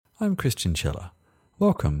I'm Christian Chiller.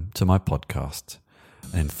 Welcome to my podcast,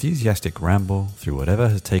 an enthusiastic ramble through whatever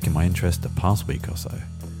has taken my interest the past week or so.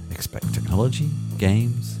 Expect technology,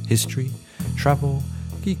 games, history, travel,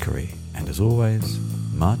 geekery, and as always,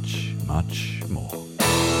 much, much more.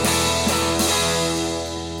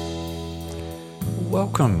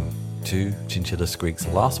 Welcome to Chinchilla Squeak's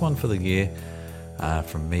last one for the year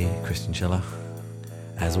from me, Christian Chiller.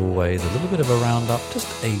 As always, a little bit of a roundup, just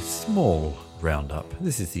a small roundup.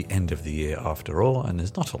 This is the end of the year after all, and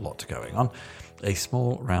there's not a lot going on. A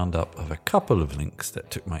small roundup of a couple of links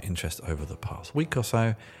that took my interest over the past week or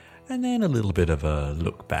so, and then a little bit of a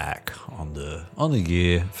look back on the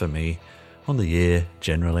year for me, on the year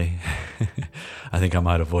generally. I think I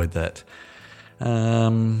might avoid that.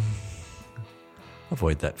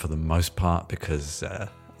 Avoid that for the most part because,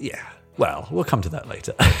 well, we'll come to that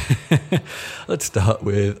later. Let's start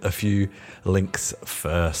with a few links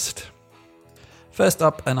first. First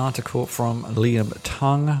up, an article from Liam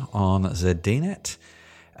Tung on ZDNet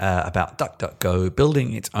about DuckDuckGo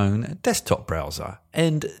building its own desktop browser.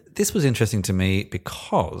 And this was interesting to me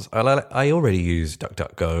because I already use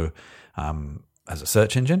DuckDuckGo as a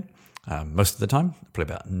search engine most of the time,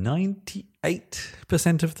 probably about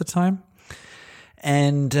 98% of the time.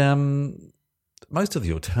 And most of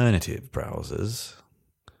the alternative browsers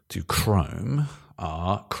to Chrome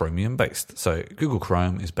are Chromium based. So Google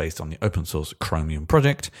Chrome is based on the open source Chromium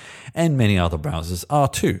project, and many other browsers are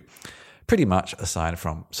too. Pretty much aside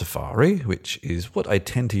from Safari, which is what I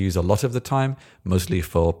tend to use a lot of the time, mostly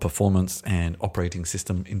for performance and operating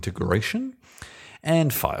system integration,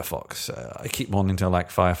 and Firefox. I keep wanting to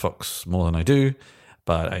like Firefox more than I do,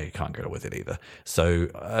 but I can't go with it either. So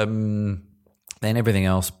then everything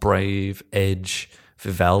else, Brave, Edge,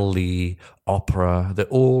 Vivaldi, Opera, they're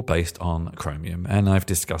all based on Chromium. And I've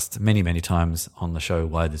discussed many, many times on the show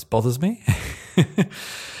why this bothers me.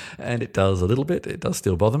 And it does a little bit. It does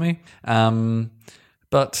still bother me.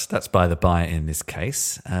 But that's by the by in this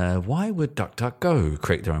case. Why would DuckDuckGo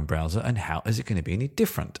create their own browser, and how is it going to be any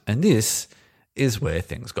different? And this is where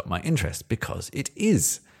things got my interest, because it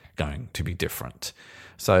is going to be different.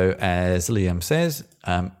 So as Liam says,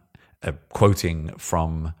 quoting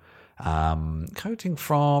from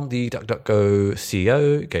the DuckDuckGo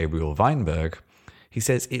CEO, Gabriel Weinberg, he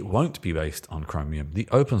says it won't be based on Chromium, the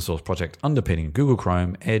open source project underpinning Google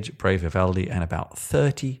Chrome, Edge, Brave, Vivaldi, and about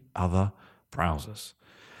 30 other browsers.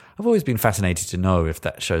 I've always been fascinated to know if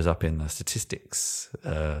that shows up in the statistics,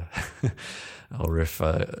 or if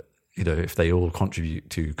they all contribute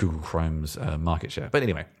to Google Chrome's market share. But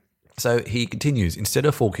anyway. So he continues, instead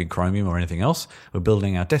of forking Chromium or anything else, we're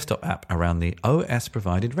building our desktop app around the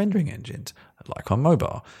OS-provided rendering engines, like on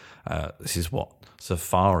mobile. This is what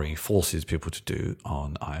Safari forces people to do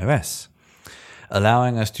on iOS,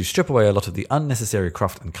 allowing us to strip away a lot of the unnecessary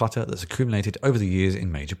cruft and clutter that's accumulated over the years in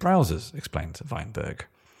major browsers, explains Weinberg.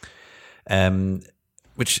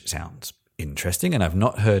 Which sounds interesting, and I've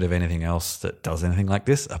not heard of anything else that does anything like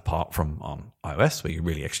this, apart from on iOS, where you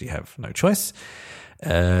really actually have no choice.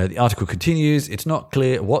 The article continues, it's not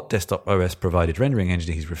clear what desktop OS provided rendering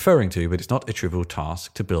engine he's referring to, but it's not a trivial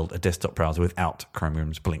task to build a desktop browser without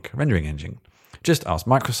Chromium's Blink rendering engine. Just ask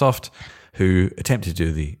Microsoft, who attempted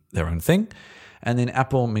to do their own thing, and then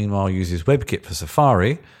Apple meanwhile uses WebKit for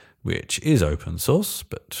Safari, which is open source,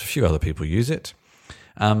 but a few other people use it.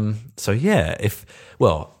 As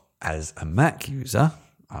a Mac user,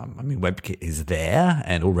 WebKit is there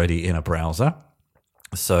and already in a browser,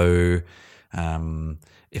 so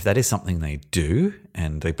if that is something they do,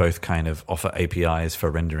 and they both kind of offer APIs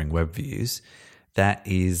for rendering web views, that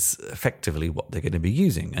is effectively what they're going to be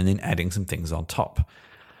using, and then adding some things on top.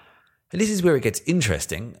 And this is where it gets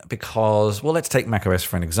interesting because, well, let's take macOS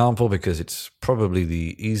for an example, because it's probably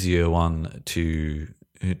the easier one to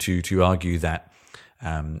argue that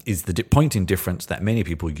is the point in difference that many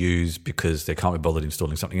people use because they can't be bothered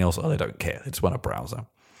installing something else, or they don't care. It's one a browser.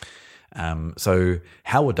 So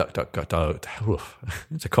how would DuckDuckGo,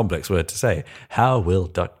 it's a complex word to say, how will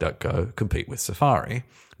DuckDuckGo compete with Safari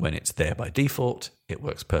when it's there by default? It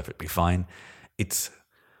works perfectly fine. It's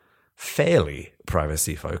fairly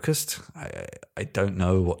privacy focused. I don't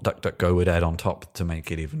know what DuckDuckGo would add on top to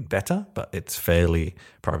make it even better, but it's fairly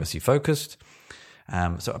privacy focused.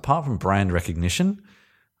 So apart from brand recognition,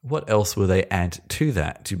 what else will they add to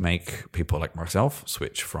that to make people like myself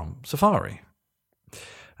switch from Safari?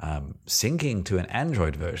 Syncing to an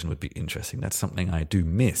Android version would be interesting. That's something I do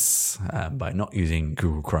miss by not using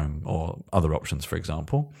Google Chrome or other options, for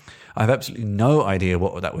example. I have absolutely no idea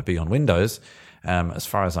what that would be on Windows. As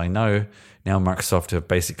far as I know, now Microsoft have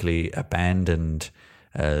basically abandoned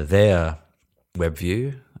their web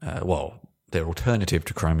view. their alternative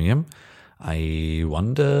to Chromium. I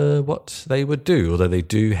wonder what they would do, although they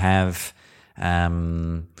do have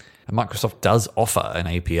Microsoft does offer an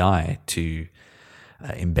API to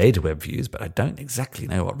embed web views, but I don't exactly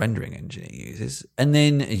know what rendering engine it uses. And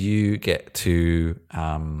then you get to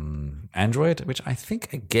Android, which I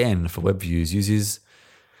think, again, for web views uses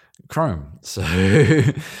Chrome. So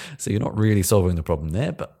you're not really solving the problem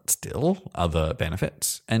there, but still other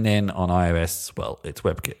benefits. And then on iOS, well, it's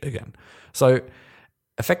WebKit again. So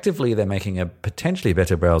effectively, they're making a potentially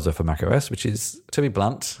better browser for macOS, which is, to be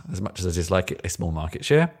blunt, as much as I dislike it, a small market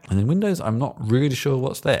share. And in Windows, I'm not really sure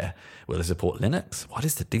what's there. Will they support Linux? What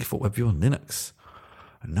is the default web view on Linux?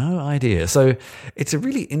 No idea. So it's a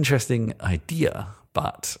really interesting idea,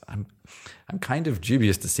 but I'm kind of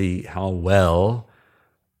dubious to see how well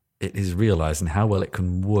it is realized and how well it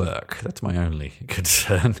can work. That's my only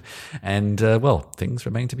concern. And, well, things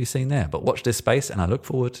remain to be seen there. But watch this space, and I look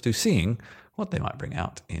forward to seeing what they might bring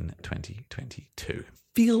out in 2022.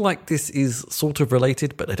 Feel like this is sort of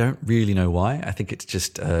related, but I don't really know why. I think it's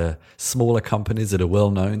just smaller companies that are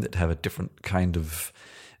well known that have a different kind of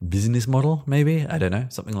business model, maybe. I don't know,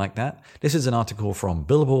 something like that. This is an article from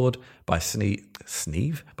Billboard by Steve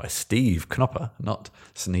Knopper, not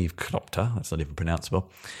Sneeve Knopter, that's not even pronounceable,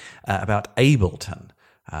 about Ableton.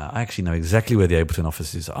 I actually know exactly where the Ableton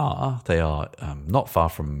offices are. They are not far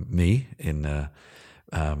from me in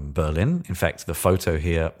Berlin. In fact, the photo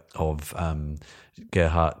here of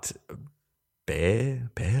Gerhard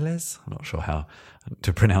Berles, I'm not sure how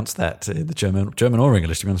to pronounce that in the German or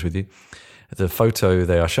English, to be honest with you. The photo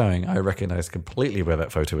they are showing, I recognize completely where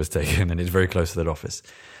that photo was taken, and it's very close to that office.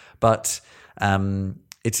 But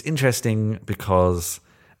it's interesting because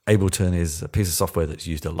Ableton is a piece of software that's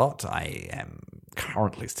used a lot. I am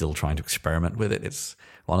currently still trying to experiment with it. It's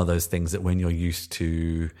one of those things that when you're used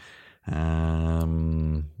to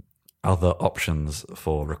other options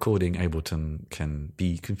for recording, Ableton can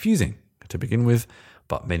be confusing to begin with,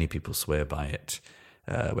 but many people swear by it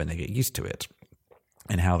when they get used to it.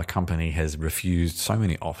 And how the company has refused so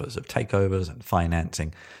many offers of takeovers and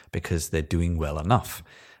financing because they're doing well enough.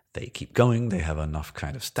 They keep going. They have enough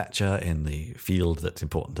kind of stature in the field that's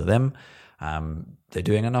important to them. They're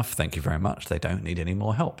doing enough. Thank you very much. They don't need any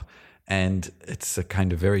more help. And it's a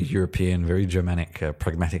kind of very European, very Germanic,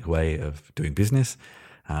 pragmatic way of doing business.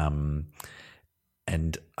 And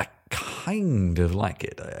I kind of like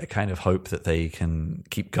it. I kind of hope that they can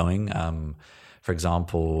keep going. For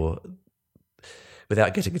example,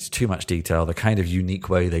 without getting into too much detail, the kind of unique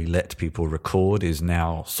way they let people record is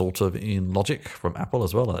now sort of in Logic from Apple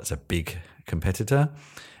as well. That's a big competitor.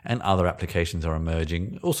 And other applications are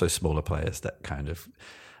emerging, also smaller players that kind of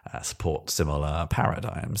support similar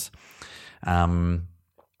paradigms. And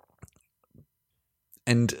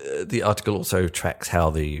the article also tracks how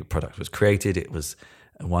the product was created. It was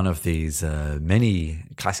one of these many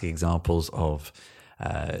classic examples of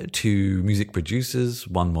two music producers,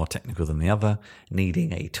 one more technical than the other,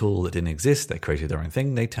 needing a tool that didn't exist. They created their own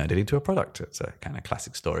thing. They turned it into a product. It's a kind of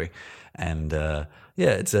classic story. And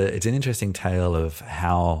it's an interesting tale of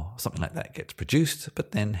how something like that gets produced,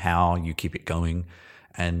 but then how you keep it going.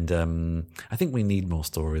 And I think we need more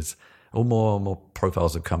stories or more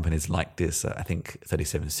profiles of companies like this. I think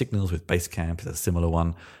 37 Signals with Basecamp is a similar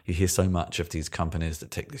one. You hear so much of these companies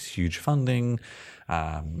that take this huge funding,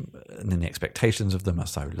 and then the expectations of them are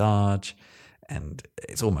so large, and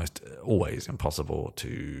it's almost always impossible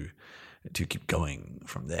to keep going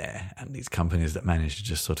from there. And these companies that manage to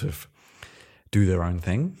just sort of do their own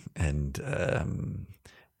thing and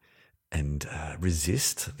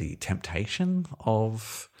resist the temptation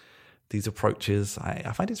of these approaches,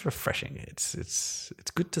 I find it's refreshing. It's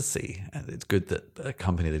good to see, and it's good that a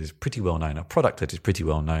company that is pretty well known, a product that is pretty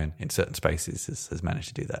well known in certain spaces, has managed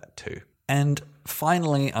to do that too. And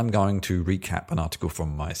finally, I'm going to recap an article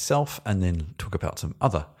from myself and then talk about some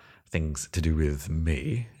other things to do with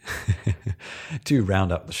me to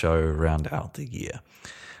round up the show, round out the year.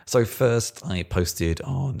 So first, I posted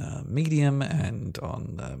on Medium and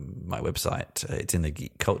on my website. It's in the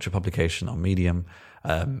Geek Culture publication on Medium.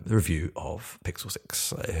 The review of Pixel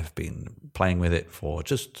 6. I have been playing with it for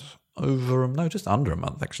just under a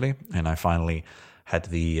month actually, and I finally had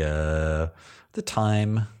the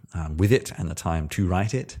time with it and the time to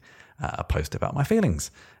write it, a post about my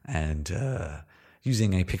feelings and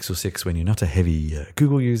using a Pixel 6 when you're not a heavy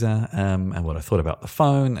Google user, and what I thought about the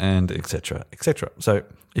phone, and etc. etc. So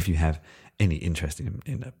if you have any interest in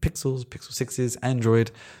Pixels, Pixel 6s, Android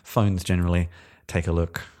phones generally, take a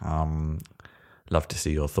look. Love to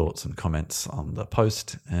see your thoughts and comments on the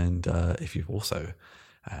post. And if you've also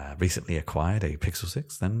recently acquired a Pixel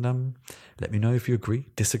 6, then let me know if you agree,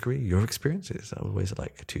 disagree, your experiences. I always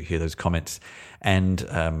like to hear those comments.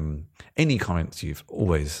 And any comments you've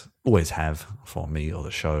always have for me or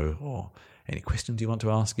the show, or any questions you want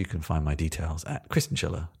to ask, you can find my details at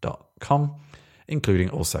christianschiller.com, including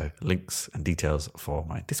also links and details for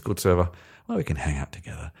my Discord server, where we can hang out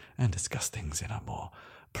together and discuss things in a more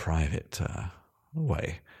private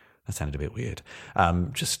way. That sounded a bit weird.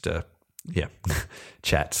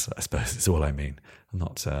 Chats, I suppose, is all I mean.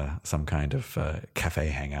 Not some kind of cafe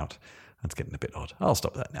hangout. That's getting a bit odd. I'll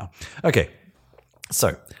stop that now. Okay,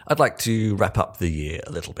 so I'd like to wrap up the year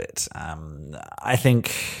a little bit. I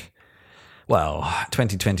think,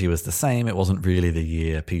 2020 was the same. It wasn't really the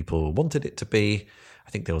year people wanted it to be.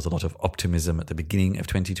 I think there was a lot of optimism at the beginning of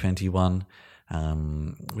 2021,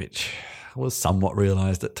 which was somewhat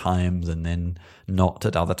realized at times and then not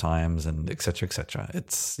at other times, and et cetera, et cetera.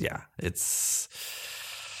 It's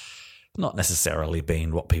not necessarily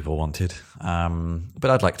been what people wanted.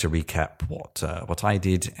 But I'd like to recap what I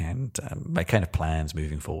did and my kind of plans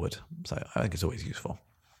moving forward. So I think it's always useful.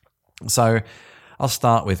 So I'll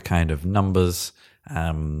start with kind of numbers.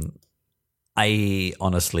 I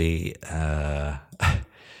honestly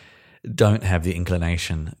don't have the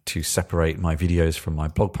inclination to separate my videos from my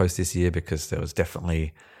blog post this year, because there was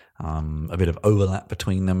definitely a bit of overlap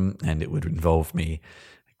between them, and it would involve me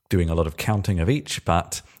doing a lot of counting of each.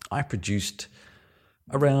 But I produced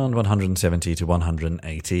around 170 to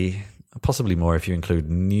 180, possibly more if you include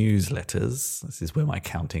newsletters. This is where my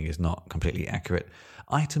counting is not completely accurate.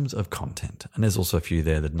 Items of content, and there's also a few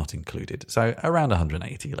there that are not included. So around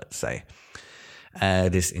 180, let's say.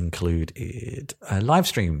 This included live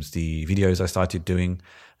streams, the videos I started doing,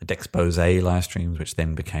 the Dexpose live streams, which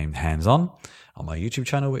then became hands-on my YouTube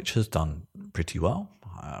channel, which has done pretty well,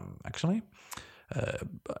 actually.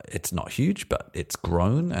 It's not huge, but it's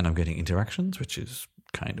grown, and I'm getting interactions, which is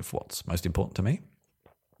kind of what's most important to me.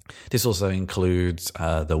 This also includes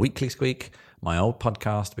the Weekly Squeak, my old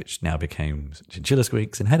podcast, which now became Chinchilla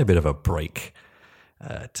Squeaks, and had a bit of a break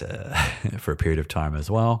for a period of time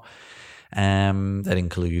as well. That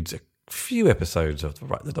includes a few episodes of the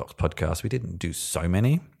Write the Docs podcast. We didn't do so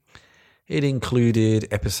many. It included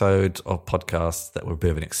episodes of podcasts that were a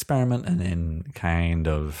bit of an experiment and then kind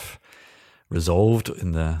of resolved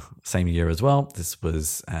in the same year as well. This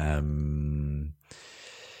was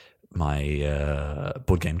my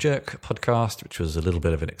Board Game Jerk podcast, which was a little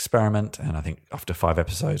bit of an experiment. And I think after 5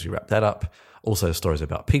 episodes, we wrapped that up. Also Stories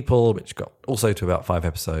About People, which got also to about 5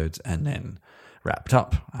 episodes, and then wrapped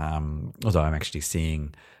up, although I'm actually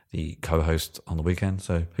seeing the co-host on the weekend,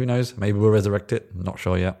 so who knows, maybe we'll resurrect it, not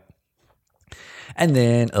sure yet. And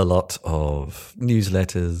then a lot of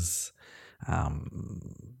newsletters,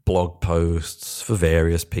 blog posts for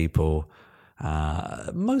various people,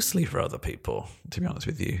 mostly for other people, to be honest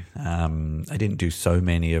with you. I didn't do so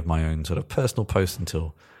many of my own sort of personal posts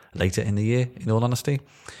until later in the year, in all honesty.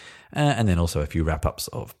 And then also a few wrap-ups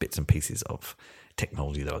of bits and pieces of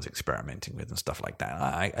technology that I was experimenting with and stuff like that.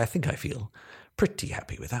 I think I feel pretty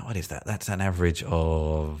happy with that. What is that? That's an average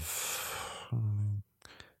of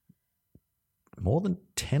more than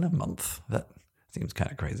 10 a month. That seems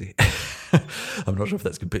kind of crazy. I'm not sure if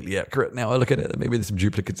that's completely accurate. Now I look at it, maybe there's some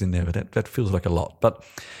duplicates in there, but that feels like a lot. But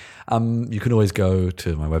you can always go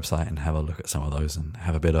to my website and have a look at some of those and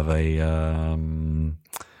have a bit of a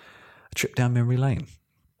trip down memory lane.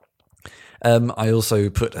 I also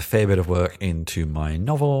put a fair bit of work into my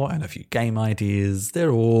novel and a few game ideas. They're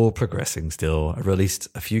all progressing still. I released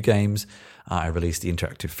a few games. I released the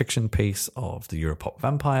interactive fiction piece of the Europop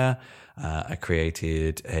Vampire. I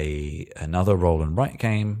created another roll and write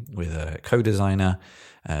game with a co-designer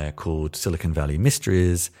called Silicon Valley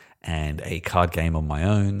Mysteries, and a card game on my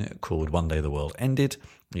own called One Day the World Ended.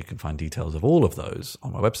 You can find details of all of those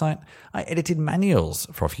on my website. I edited manuals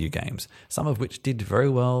for a few games, some of which did very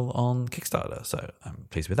well on Kickstarter, so I'm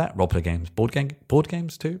pleased with that. Roleplay games, board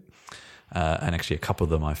games too. And actually a couple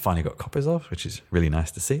of them I finally got copies of, which is really nice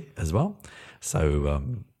to see as well. So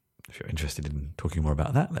if you're interested in talking more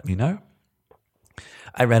about that, let me know.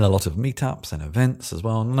 I ran a lot of meetups and events as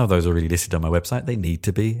well. None of those are really listed on my website. They need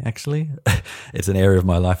to be, actually. It's an area of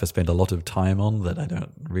my life I spend a lot of time on that I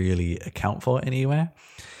don't really account for anywhere.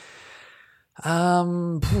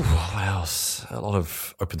 What else? A lot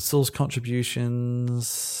of open source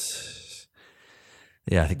contributions.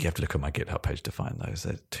 Yeah, I think you have to look at my GitHub page to find those.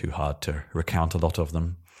 They're too hard to recount a lot of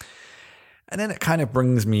them. And then it kind of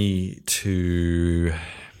brings me to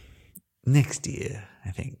next year,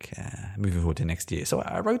 I think, moving forward to next year. So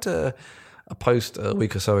I wrote a post a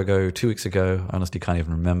week or so ago, 2 weeks ago. I honestly can't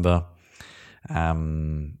even remember.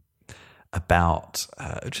 about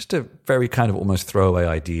just a very kind of almost throwaway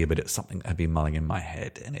idea, but it's something I'd been mulling in my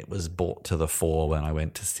head, and it was brought to the fore when I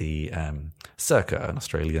went to see Circa, an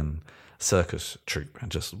Australian circus troupe,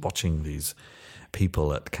 and just watching these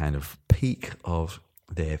people at kind of peak of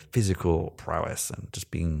their physical prowess and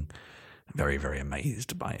just being very, very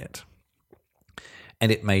amazed by it.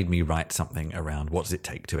 And it made me write something around what does it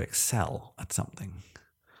take to excel at something.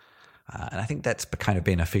 And I think that's kind of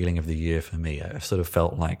been a feeling of the year for me. I've sort of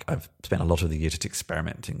felt like I've spent a lot of the year just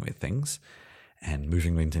experimenting with things. And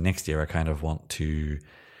moving into next year, I kind of want to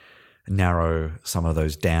narrow some of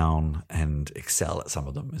those down and excel at some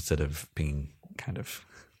of them instead of being kind of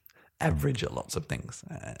average at lots of things,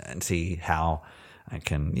 and see how I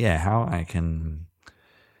can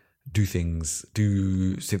do things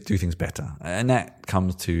better. And that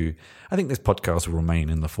comes to, I think this podcast will remain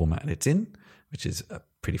in the format it's in, which is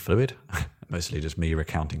pretty fluid, mostly just me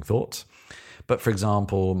recounting thoughts. But for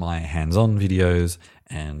example, my hands-on videos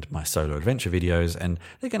and my solo adventure videos, and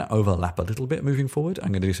they're going to overlap a little bit moving forward.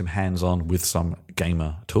 I'm going to do some hands-on with some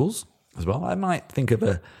gamer tools as well. I might think of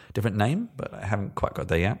a different name, but I haven't quite got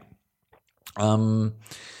there yet.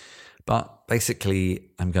 But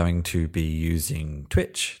basically, I'm going to be using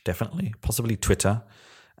Twitch, definitely, possibly Twitter,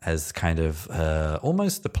 as kind of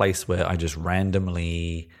almost the place where I just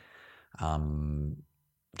randomly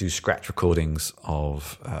do scratch recordings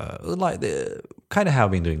of like the kind of how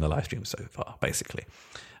I've been doing the live stream so far, basically,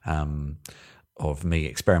 of me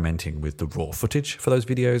experimenting with the raw footage for those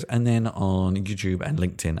videos. And then on YouTube and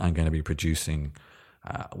LinkedIn, I'm going to be producing,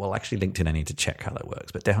 actually LinkedIn, I need to check how that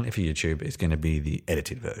works, but definitely for YouTube, it's going to be the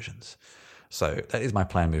edited versions. So that is my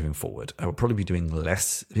plan moving forward. I will probably be doing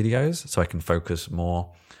less videos so I can focus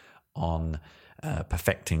more on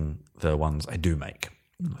perfecting the ones I do make.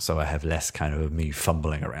 So I have less kind of me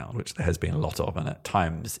fumbling around, which there has been a lot of, and at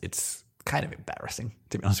times it's kind of embarrassing,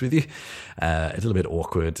 to be honest with you. It's a little bit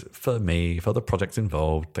awkward for me, for the projects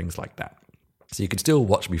involved, things like that. So you can still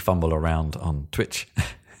watch me fumble around on Twitch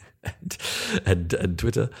and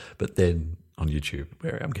Twitter, but then on YouTube,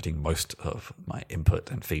 where I'm getting most of my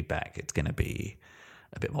input and feedback, it's going to be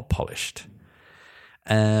a bit more polished.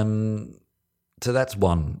 So that's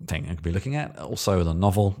one thing I could be looking at. Also, the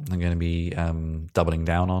novel, I'm going to be doubling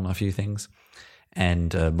down on a few things,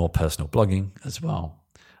 and more personal blogging as well.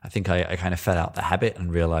 I think I kind of fell out the habit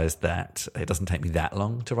and realized that it doesn't take me that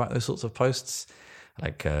long to write those sorts of posts.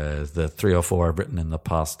 Like the 3 or 4 I've written in the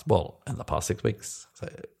past 6 weeks. So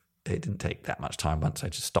it didn't take that much time once I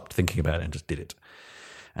just stopped thinking about it and just did it.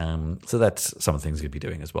 So that's some of the things you'll be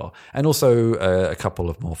doing as well. And also a couple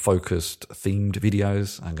of more focused themed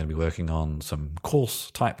videos. I'm going to be working on some course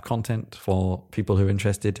type content for people who are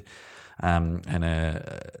interested. And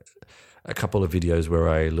a couple of videos where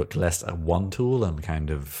I look less at one tool and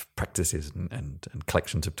kind of practices and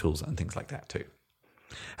collections of tools and things like that too.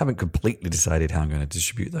 Haven't completely decided how I'm going to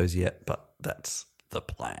distribute those yet, but that's the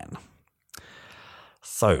plan.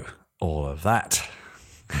 So all of that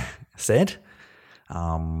said,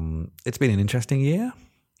 it's been an interesting year.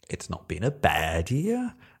 It's not been a bad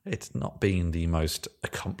year. It's not been the most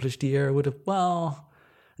accomplished year I would have. Well,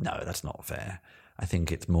 no, that's not fair. I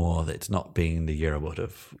think it's more that it's not been the year I would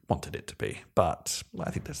have wanted it to be. But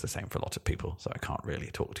I think that's the same for a lot of people, so I can't really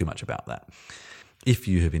talk too much about that. If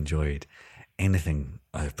you have enjoyed anything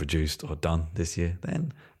I've produced or done this year,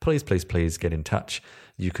 then please get in touch.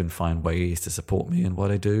 You can find ways to support me in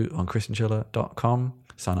what I do on christianschiller.com.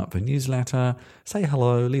 Sign up for a newsletter, say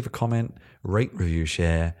hello, leave a comment, rate, review,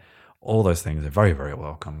 share. All those things are very, very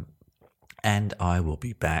welcome. And I will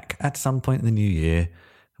be back at some point in the new year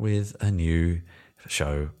with a new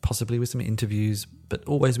show, possibly with some interviews, but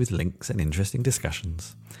always with links and interesting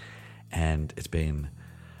discussions. And it's been,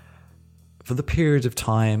 for the period of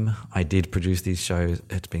time I did produce these shows,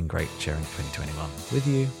 it's been great sharing 2021 with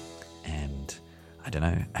you. And I don't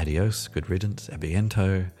know, adios, good riddance, a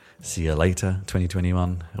biento. See you later,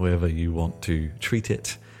 2021, however you want to treat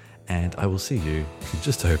it. And I will see you in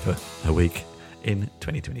just over a week in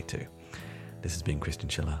 2022. This has been Christian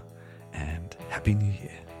Schiller, and Happy New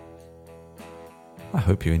Year. I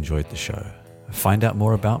hope you enjoyed the show. Find out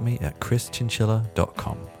more about me at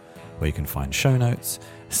christianschiller.com, where you can find show notes,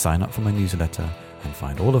 sign up for my newsletter, and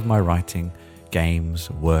find all of my writing,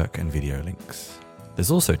 games, work, and video links.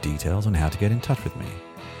 There's also details on how to get in touch with me.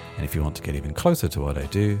 And if you want to get even closer to what I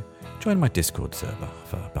do, join my Discord server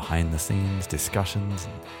for behind-the-scenes discussions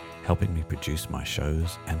and helping me produce my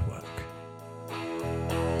shows and work.